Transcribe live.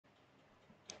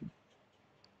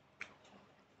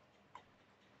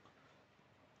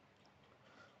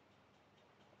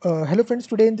Hello friends,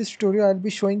 today in this tutorial I'll be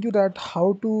showing you that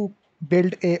how to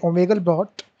build a Omegle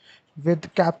bot with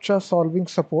Captcha solving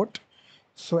support.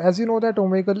 So as you know that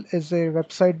Omegle is a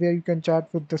website where you can chat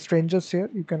with the strangers here.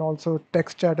 You can also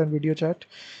text chat and video chat.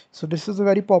 So this is a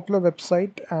very popular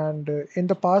website, and in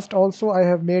the past also I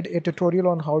have made a tutorial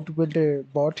on how to build a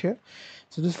bot here.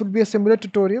 So this will be a similar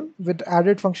tutorial with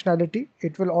added functionality.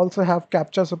 It will also have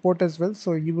Captcha support as well,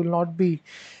 so you will not be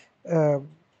uh,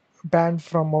 banned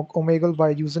from Omegle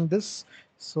by using this.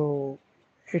 So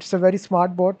it's a very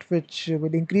smart bot which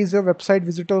will increase your website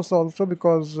visitors also,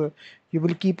 because you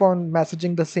will keep on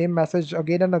messaging the same message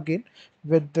again and again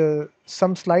with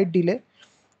some slight delay.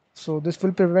 So this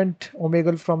will prevent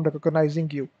Omegle from recognizing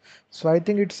you. So I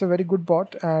think it's a very good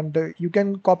bot, and you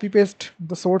can copy paste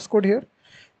the source code here.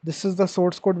 This is the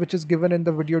source code which is given in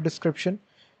the video description.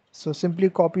 So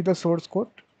simply copy the source code.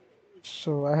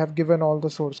 So I have given all the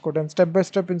source code, and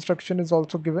step-by-step instruction is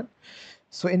also given.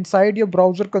 So inside your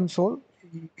browser console,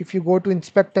 if you go to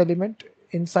inspect element,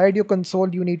 inside your console,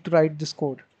 you need to write this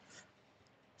code.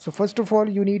 So first of all,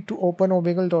 you need to open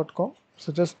omegle.com.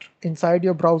 So just inside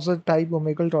your browser, type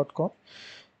omegle.com.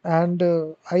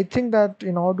 And I think that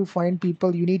in order to find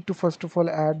people, you need to first of all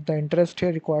add the interest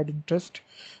here, required interest.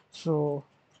 So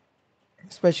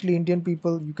especially Indian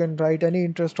people, you can write any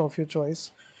interest of your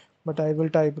choice, but I will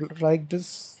type like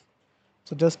this.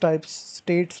 So just type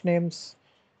states names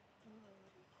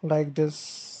like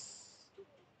this.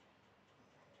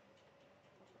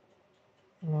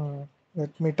 Uh,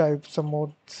 Let me type some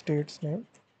more states name.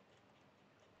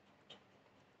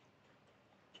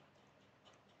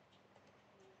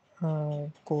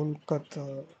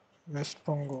 Kolkata, West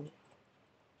Bengal.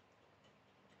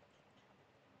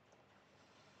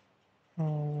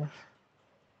 Uh,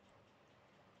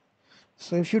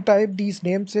 so if you type these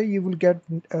names here, you will get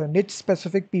niche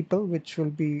specific people which will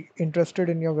be interested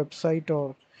in your website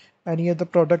or any other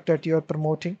product that you are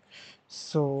promoting.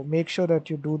 So make sure that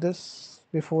you do this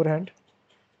beforehand.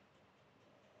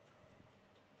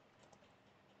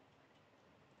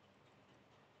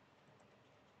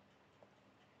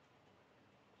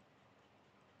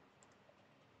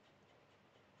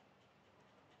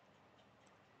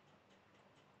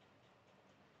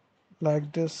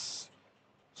 Like this.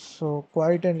 So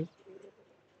quite, and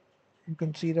you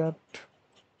can see that.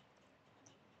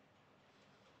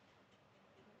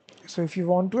 So if you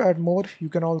want to add more, you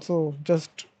can also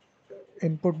just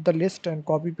input the list and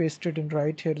copy paste it in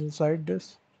right here inside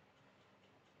this.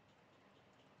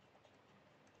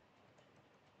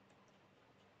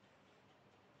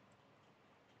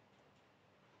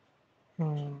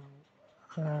 Hmm.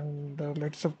 And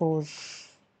let's suppose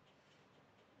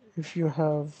if you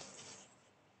have,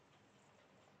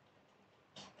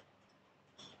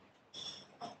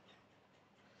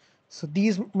 so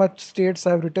these much states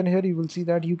I've written here, you will see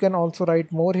that you can also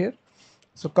write more here.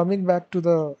 So coming back to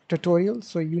the tutorial,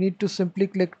 so you need to simply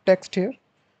click text here.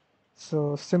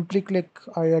 So simply click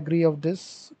I agree of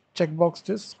this, checkbox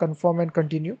this, confirm and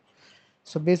continue.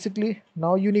 So basically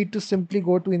now you need to simply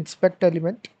go to inspect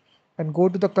element and go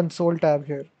to the console tab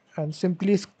here, and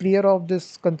simply clear off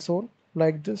this console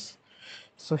like this.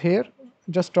 So here,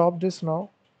 just stop this now.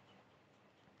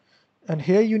 And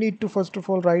here you need to first of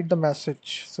all write the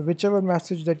message. So whichever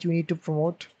message that you need to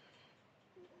promote.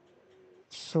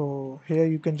 So here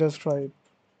you can just write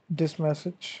this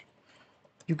message.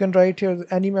 You can write here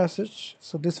any message.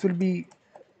 So this will be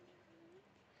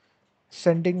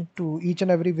sending to each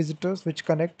and every visitors, which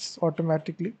connects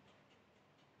automatically.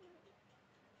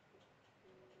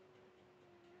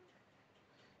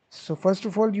 So first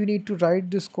of all, you need to write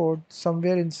this code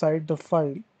somewhere inside the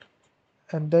file.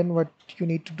 And then what you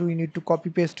need to do, you need to copy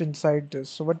paste inside this.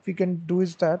 So what we can do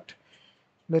is that,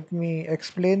 let me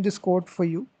explain this code for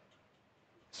you.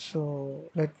 So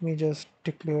let me just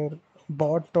declare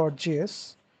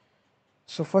bot.js.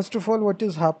 So first of all, what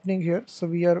is happening here? So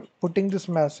we are putting this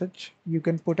message. You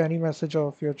can put any message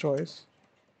of your choice.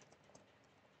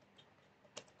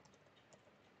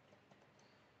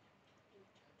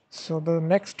 So the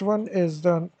next one is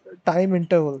the time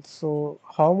interval. So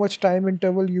how much time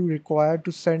interval you require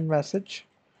to send message.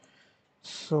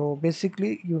 So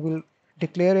basically you will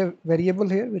declare a variable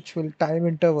here which will time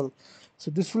interval. So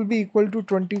this will be equal to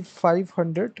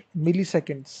 2500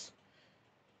 milliseconds.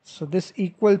 So this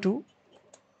equal to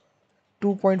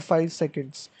 2.5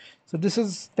 seconds. So this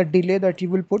is the delay that you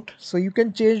will put. So you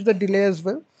can change the delay as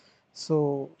well.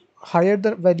 So higher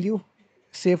the value,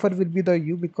 safer will be the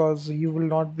you, because you will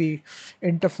not be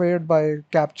interfered by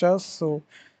captchas. So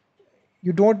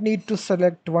you don't need to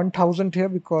select 1000 here,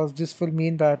 because this will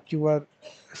mean that you are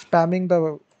spamming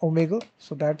the Omegle.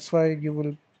 So that's why you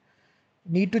will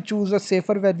Need to choose a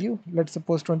safer value. Let's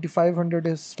suppose 2500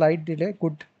 is slight delay,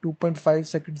 good 2.5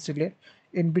 seconds delay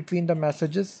in between the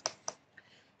messages.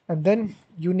 And then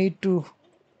you need to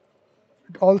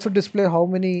also display how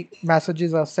many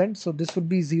messages are sent. So this would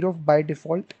be 0 by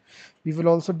default. We will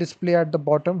also display at the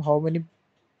bottom how many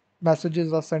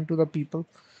messages are sent to the people.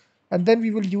 And then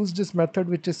we will use this method,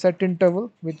 which is set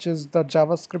interval, which is the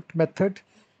JavaScript method,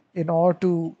 in order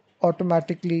to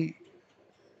automatically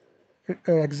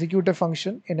execute a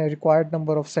function in a required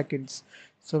number of seconds.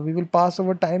 So we will pass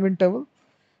our time interval.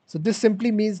 So this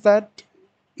simply means that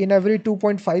in every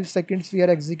 2.5 seconds we are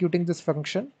executing this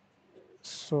function.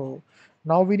 So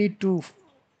now we need to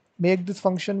make this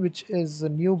function, which is a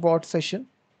new bot session.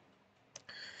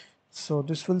 So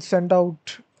this will send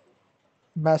out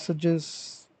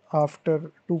messages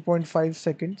after 2.5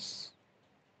 seconds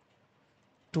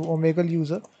to Omegle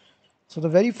user. So the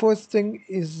very first thing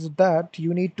is that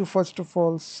you need to first of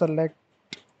all select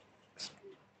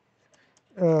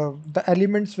the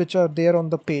elements which are there on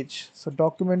the page. So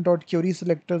document.query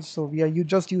selectors. So we are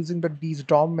just using these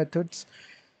DOM methods.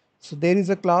 So there is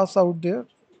a class out there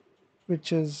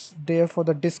which is there for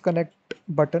the disconnect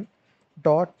button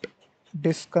dot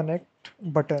disconnect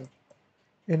button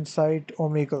inside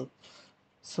Omegle.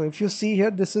 So if you see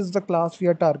here, this is the class we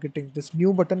are targeting, this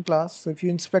new button class. So if you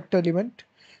inspect element,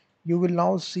 you will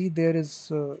now see there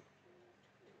is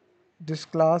this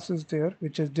class is there,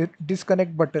 which is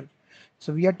disconnect button.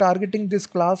 So we are targeting this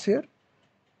class here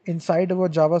inside our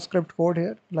JavaScript code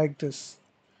here like this.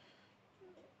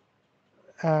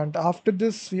 And after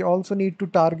this, we also need to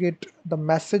target the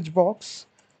message box.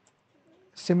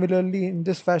 Similarly, in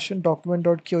this fashion,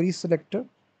 document.query selector.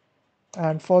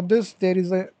 And for this, there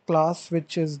is a class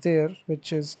which is there,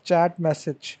 which is chat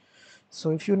message.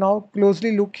 So if you now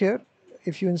closely look here,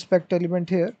 if you inspect element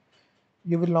here,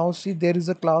 you will now see there is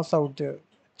a class out there,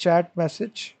 chat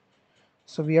message.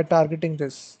 So we are targeting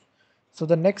this. So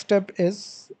the next step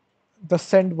is the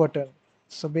send button.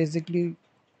 So basically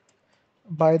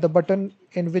by the button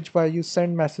in which by you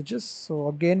send messages. So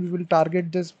again, we will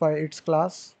target this by its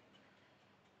class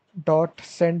dot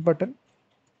send button.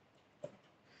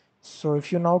 So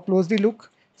if you now closely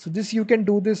look, so this you can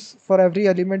do this for every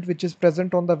element which is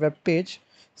present on the web page.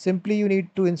 Simply you need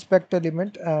to inspect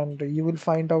element and you will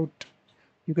find out,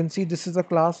 you can see this is a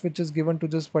class which is given to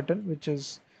this button, which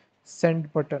is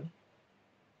send button.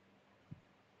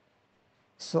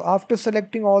 So after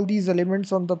selecting all these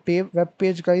elements on the web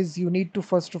page, guys, you need to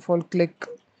first of all click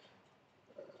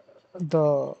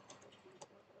the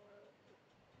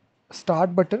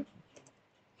start button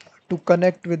to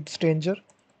connect with stranger.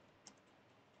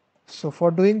 So for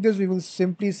doing this, we will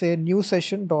simply say new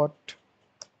session dot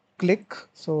click.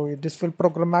 So this will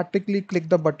programmatically click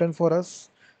the button for us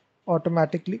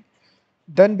automatically.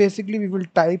 Then basically we will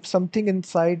type something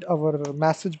inside our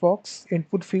message box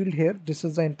input field here. This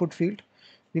is the input field.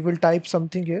 We will type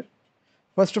something here.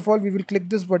 First of all, we will click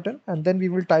this button and then we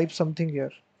will type something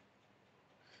here.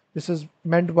 This is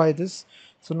meant by this.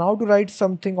 So now to write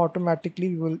something automatically,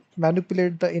 we will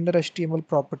manipulate the inner HTML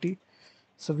property.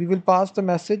 So we will pass the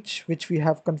message which we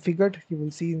have configured. You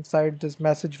will see inside this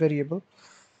message variable.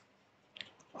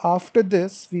 After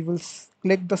this, we will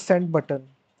click the send button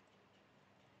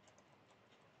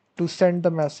to send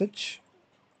the message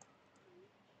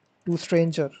to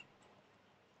stranger.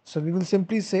 So we will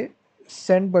simply say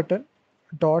send button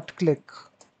dot click.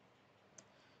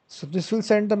 So this will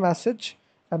send the message.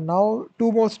 And now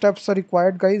two more steps are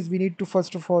required, guys. We need to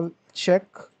first of all check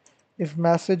if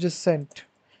message is sent.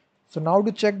 So now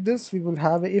to check this, we will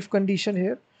have a if condition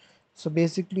here. So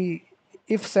basically,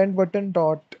 if send button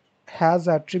dot has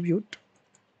attribute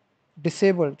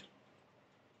disabled.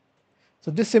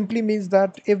 So this simply means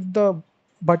that if the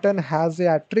button has a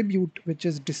attribute which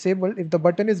is disabled, if the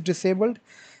button is disabled,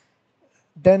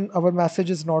 then our message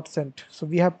is not sent. So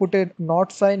we have put a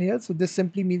not sign here. So this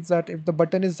simply means that if the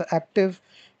button is active,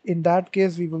 in that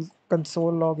case, we will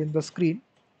console log in the screen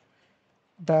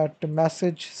that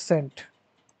message sent.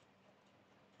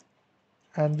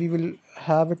 And we will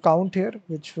have a count here,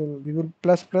 which we will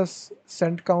plus plus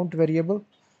send count variable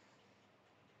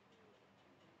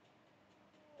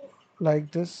like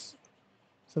this.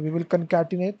 So we will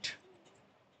concatenate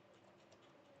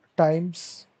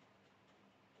times.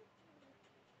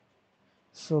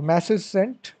 So message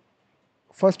sent.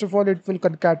 First of all, it will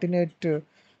concatenate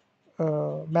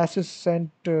message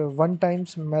sent one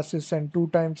times, message sent two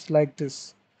times like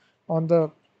this on the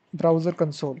browser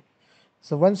console.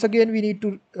 So once again, we need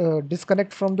to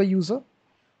disconnect from the user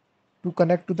to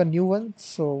connect to the new one.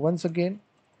 So once again,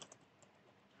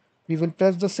 we will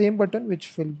press the same button,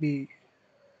 which will be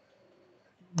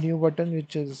new button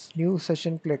which is new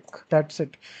session click. That's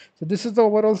it. So this is the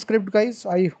overall script, guys.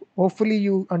 I hopefully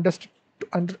you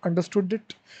understood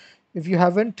it. If you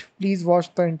haven't, please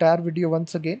watch the entire video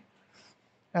once again.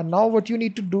 And now what you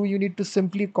need to do, you need to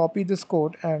simply copy this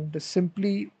code and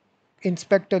simply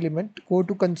inspect element, go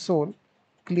to console,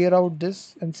 clear out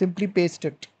this and simply paste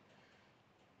it.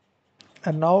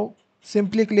 And now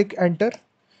simply click enter.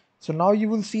 So now you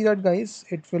will see that, guys,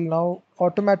 it will now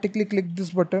automatically click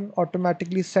this button,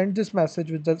 automatically send this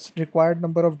message with the required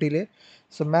number of delay.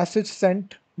 So message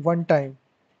sent one time,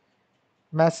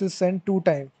 message sent two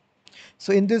time.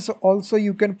 So in this also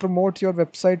you can promote your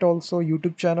website, also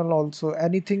YouTube channel, also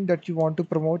anything that you want to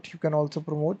promote, you can also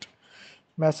promote.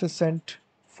 Message sent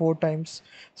four times.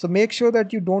 So make sure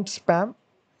that you don't spam.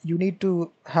 You need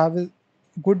to have a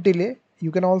good delay.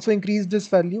 You can also increase this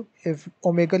value if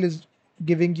Omegle is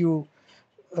giving you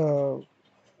uh,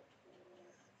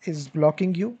 is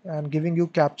blocking you and giving you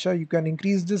captcha. You can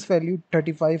increase this value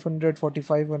 3500,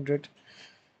 4500.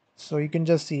 So you can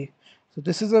just see. So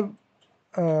this is a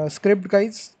script,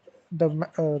 guys.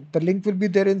 The link will be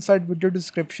there inside video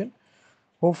description.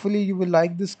 Hopefully you will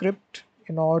like this script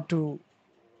in order to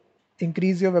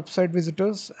increase your website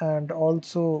visitors and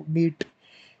also meet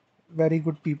very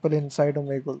good people inside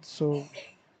Omegle. So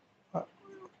uh,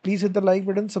 please hit the like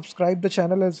button, subscribe the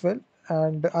channel as well,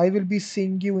 and I will be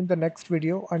seeing you in the next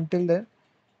video. Until then,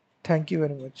 thank you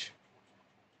very much.